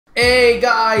Hey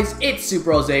guys, it's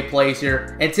Super Jose Plays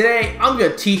here, and today I'm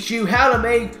going to teach you how to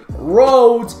make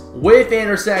roads with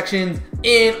intersections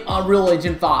in Unreal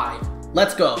Engine 5.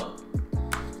 Let's go.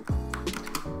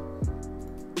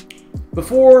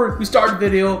 Before we start the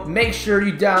video, make sure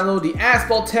you download the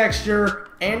Asphalt Texture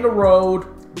and the road.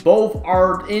 Both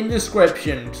are in the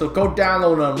description, so go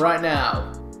download them right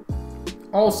now.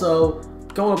 Also,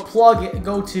 go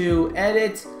to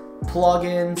Edit,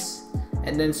 Plugins,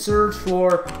 and then search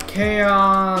for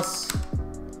Chaos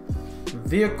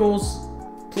Vehicles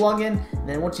plugin. And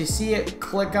then once you see it,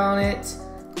 click on it,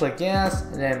 click yes,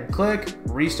 and then click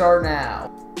Restart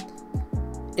Now.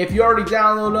 If you already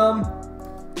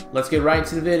downloaded them, let's get right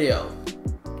into the video.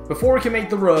 Before we can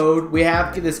make the road, we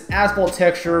have to get this asphalt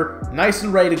texture nice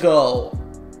and ready to go,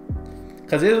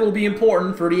 because it will be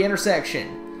important for the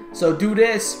intersection. So do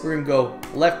this, we're going to go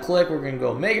left click, we're going to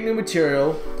go make a new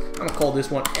material. I'm going to call this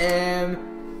one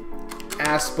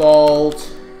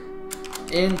Asphalt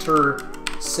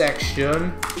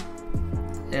Intersection.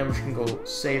 And we're just going to go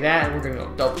save that, and we're going to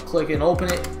go double click and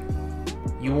open it.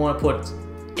 You want to put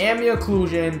ambient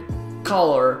occlusion,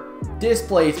 color,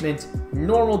 displacement,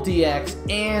 normal DX,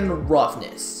 and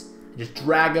roughness. Just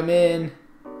drag them in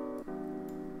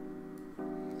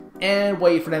and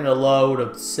wait for them to load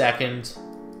a second.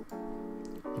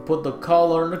 You put the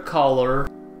color in the color.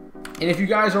 And if you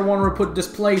guys are wanting to put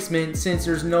displacement, since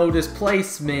there's no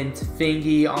displacement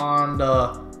thingy on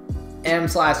the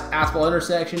M/asphalt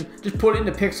intersection, just put it in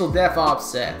the pixel depth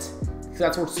offset, because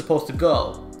that's where it's supposed to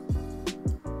go.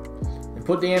 And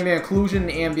put the ambient occlusion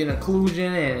in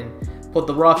occlusion, and put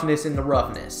the roughness in the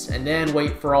roughness, and then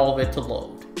wait for all of it to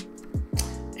load.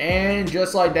 And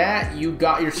just like that, you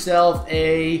got yourself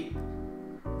a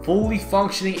fully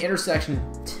functioning intersection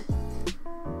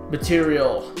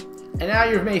material. And now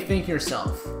you may think to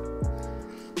yourself,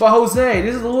 but Jose,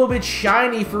 this is a little bit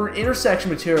shiny for intersection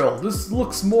material. This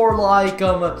looks more like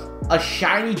a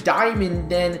shiny diamond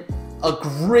than a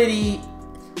gritty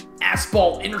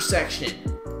asphalt intersection.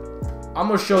 I'm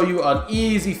going to show you an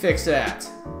easy fix to that.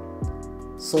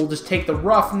 So we'll just take the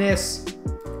roughness,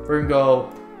 we're going to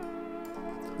go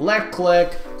left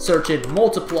click, search it,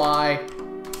 multiply,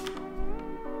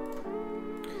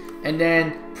 and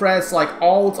then press like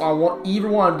Alt on either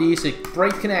one of these to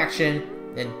break connection,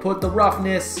 then put the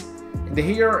roughness into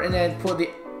here, and then put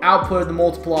the output of the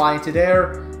multiply into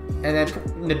there, and then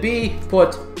in the B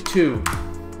put 2.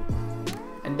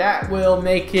 And that will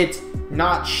make it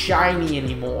not shiny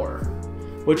anymore,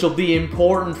 which will be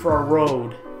important for our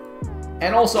road.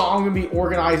 And also, I'm going to be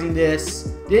organizing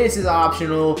this. This is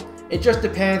optional. It just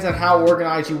depends on how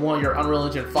organized you want your Unreal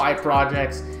Engine 5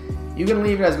 projects. You can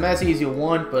leave it as messy as you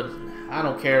want, but I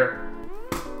don't care.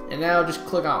 And now just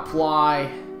click on Apply.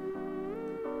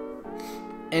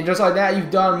 And just like that,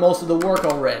 you've done most of the work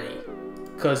already,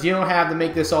 because you don't have to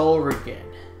make this all over again.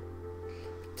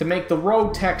 To make the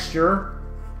road texture,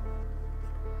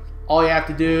 all you have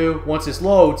to do once this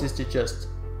loads is to just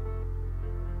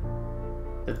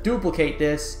duplicate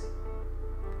this.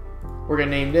 We're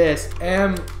gonna name this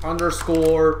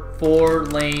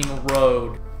M_4-lane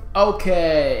road.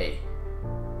 Okay.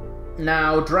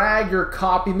 Now drag your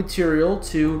copy material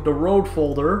to the road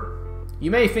folder.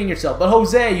 You may think yourself, but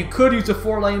Jose, you could use a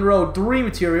 4-lane road 3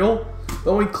 material,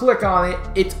 but when we click on it,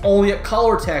 it's only a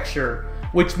color texture,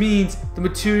 which means the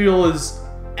material is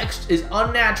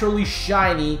unnaturally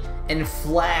shiny and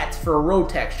flat for a road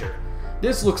texture.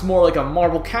 This looks more like a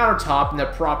marble countertop than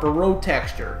a proper road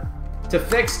texture. To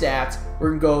fix that,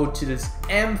 we're going to go to this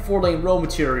M4-lane road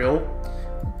material.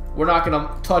 We're not going to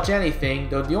touch anything.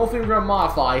 The only thing we're going to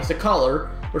modify is the color.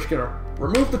 We're just going to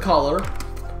remove the color.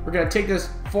 We're going to take this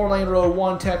 4-lane road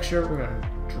 1 texture. We're going to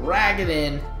drag it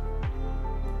in.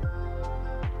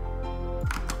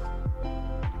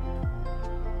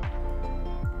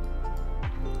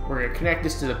 We're going to connect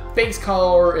this to the base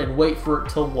color and wait for it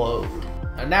to load.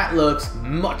 And that looks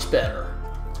much better.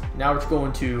 Now we're just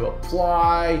going to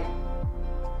apply.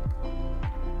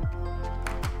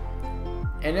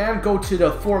 And then go to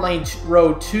the 4-lane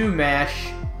road 2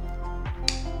 mesh.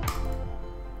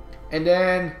 And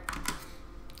then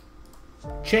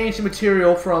change the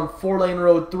material from 4-lane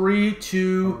road 3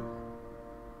 to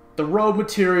the road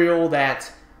material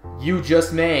that you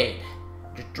just made.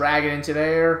 Just drag it into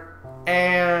there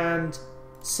and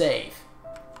save.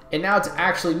 And now to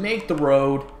actually make the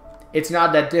road, it's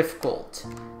not that difficult.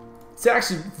 It's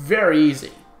actually very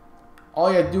easy. All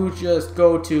you have to do is just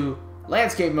go to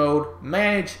landscape mode,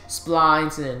 manage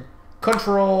splines, and then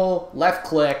control left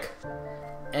click,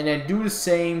 and then do the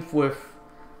same with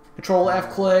control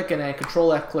left click, and then control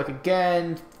left click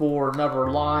again for another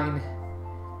line.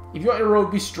 If you want your road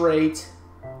to be straight,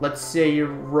 let's say your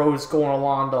road is going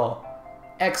along the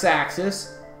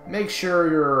x-axis, make sure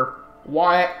your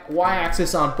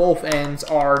y-axis on both ends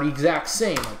are the exact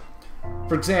same.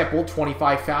 For example,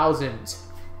 25,000.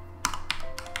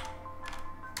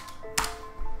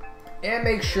 And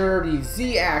make sure the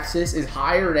z-axis is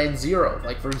higher than 0,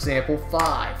 like for example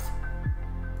 5.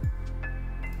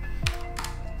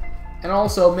 And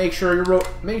also make sure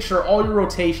all your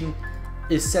rotation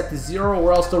is set to 0,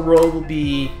 or else the road will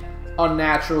be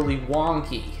unnaturally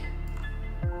wonky.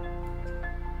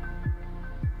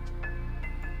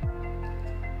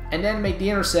 And then make the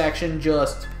intersection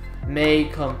just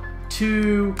make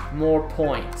 2 more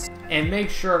points. And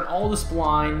make sure in all the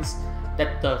splines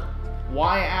that the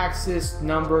y-axis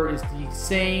number is the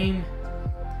same,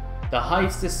 the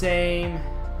height's the same,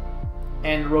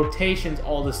 and the rotation's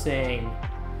all the same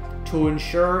to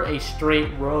ensure a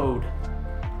straight road.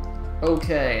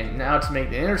 Okay, now to make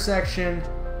the intersection,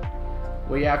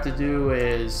 what you have to do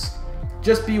is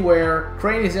just beware,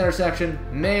 creating this intersection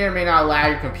may or may not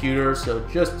lag your computer, so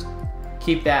just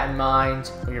keep that in mind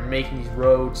when you're making these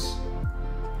roads,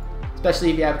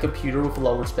 especially if you have a computer with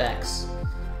lower specs.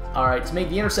 Alright, to make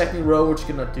the intersecting road, we're just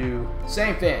going to do the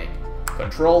same thing.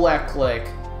 Control left click.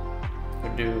 We're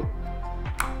going to do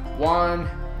 1,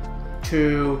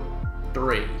 2,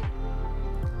 3.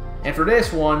 And for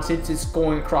this one, since it's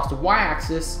going across the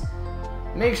y-axis,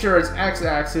 make sure its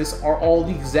x-axis are all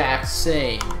the exact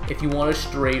same if you want a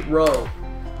straight road.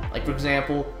 Like for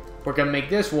example, we're going to make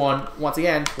this one, once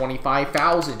again,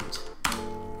 25,000.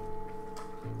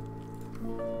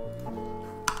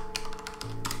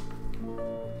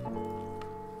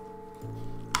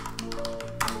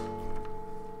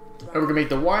 And we're going to make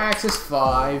the y-axis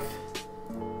 5.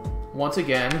 Once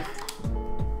again.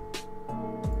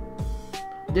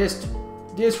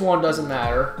 This one doesn't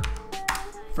matter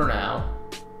for now.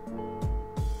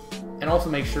 And also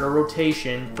make sure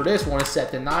rotation for this one is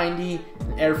set to 90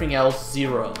 and everything else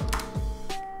 0.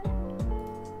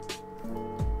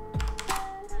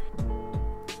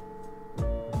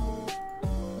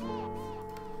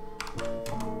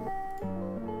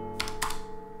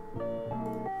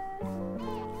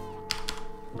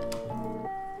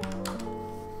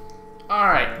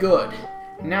 Alright, good.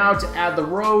 Now to add the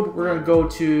road, we're gonna go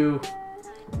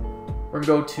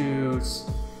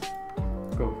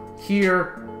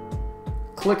here,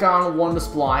 click on one of the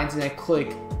splines, and then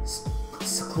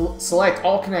select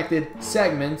all connected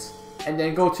segments, and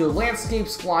then go to landscape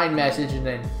spline message, and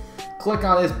then click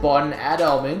on this button, add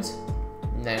element,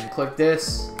 and then click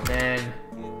this, and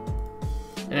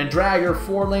then drag your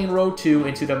 4-lane road 2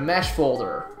 into the mesh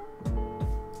folder.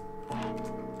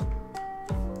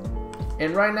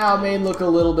 And right now it may look a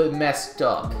little bit messed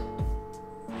up.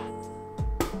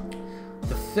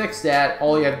 To fix that,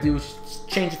 all you have to do is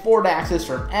change the forward axis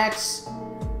from X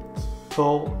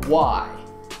to Y.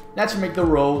 That should make the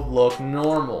road look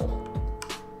normal.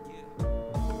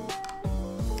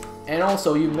 And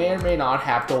also, you may or may not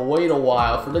have to wait a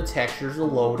while for the textures to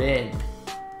load in.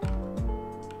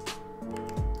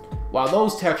 While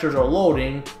those textures are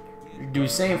loading, you do the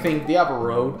same thing with the upper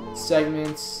road,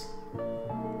 segments,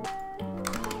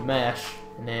 mesh,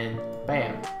 and then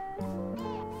bam,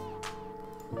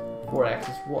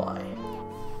 4-axis Y.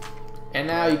 And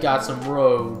now you got some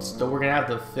roads, so we're gonna have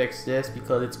to fix this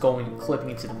because it's going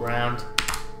clipping into the ground.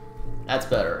 That's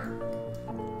better.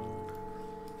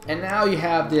 And now you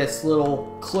have this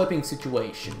little clipping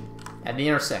situation at the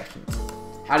intersection.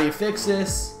 How do you fix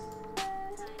this?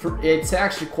 It's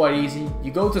actually quite easy. You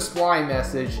go to spline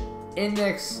message,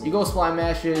 index, you go spline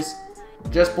meshes,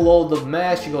 just below the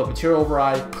mesh, you go to material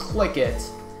override, click it,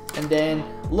 and then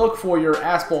look for your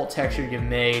asphalt texture you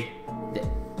made.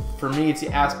 For me, it's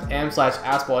the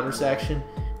m/asphalt intersection.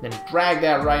 Then drag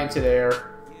that right into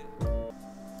there,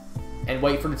 and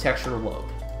wait for the texture to load.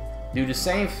 Do the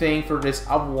same thing for this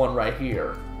other one right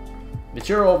here.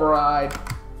 Material override,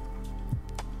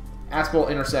 asphalt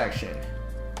intersection.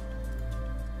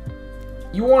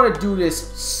 You want to do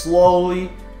this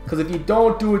slowly, because if you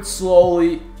don't do it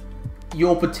slowly,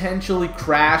 you'll potentially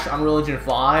crash on Unreal Engine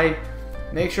 5.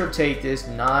 Make sure to take this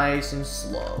nice and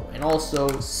slow, and also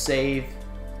save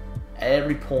at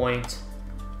every point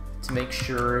to make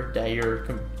sure that your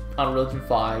Unreal Engine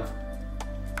 5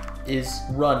 is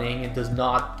running and does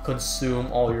not consume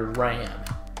all your RAM.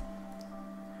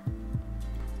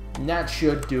 And that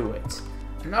should do it.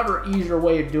 Another easier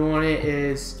way of doing it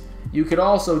is you could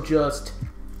also just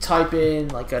type in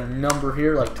like a number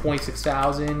here, like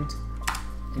 26,000.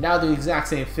 And now do the exact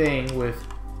same thing with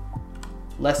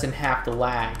less than half the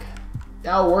lag.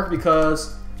 That'll work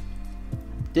because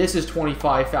This is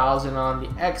 25,000 on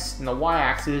the X and the Y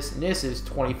axis, and this is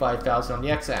 25,000 on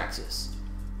the X axis.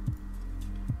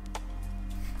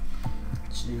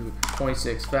 Let's do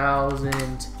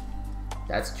 26,000.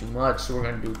 That's too much, so we're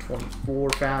gonna do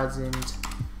 24,000.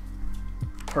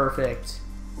 Perfect.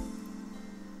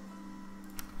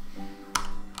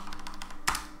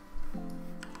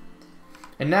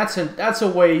 And that's a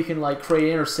way you can like create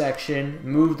an intersection,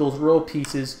 move those road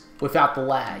pieces without the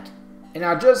lag. And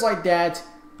now just like that,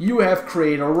 you have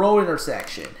created a road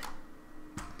intersection.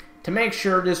 To make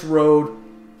sure this road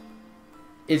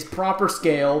is proper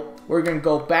scale, we're going to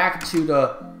go back to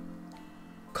the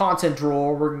content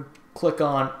drawer. We're going to click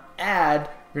on add.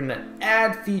 We're going to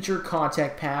add feature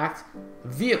contact path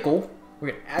vehicle.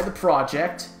 We're going to add the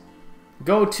project.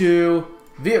 Go to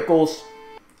vehicles,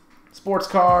 sports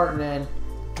car, and then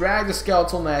drag the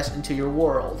skeletal mesh into your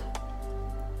world.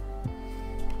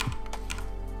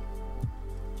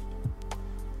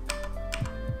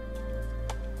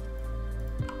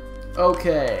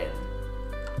 Okay.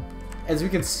 As we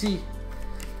can see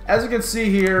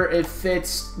here, it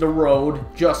fits the road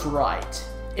just right.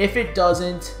 If it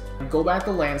doesn't, go back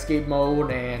to landscape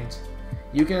mode and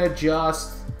you can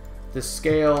adjust the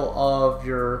scale of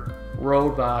your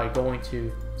road by going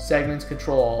to segments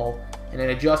control and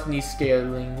then adjusting these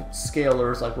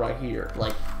scalars like right here,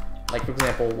 like for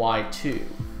example Y2.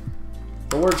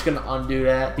 But we're just gonna undo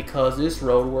that because this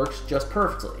road works just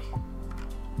perfectly.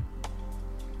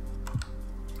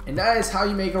 And that is how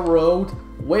you make a road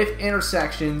with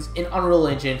intersections in Unreal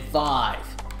Engine 5.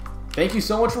 Thank you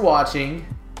so much for watching.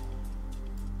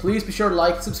 Please be sure to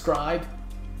like and subscribe.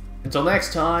 Until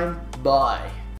next time, bye.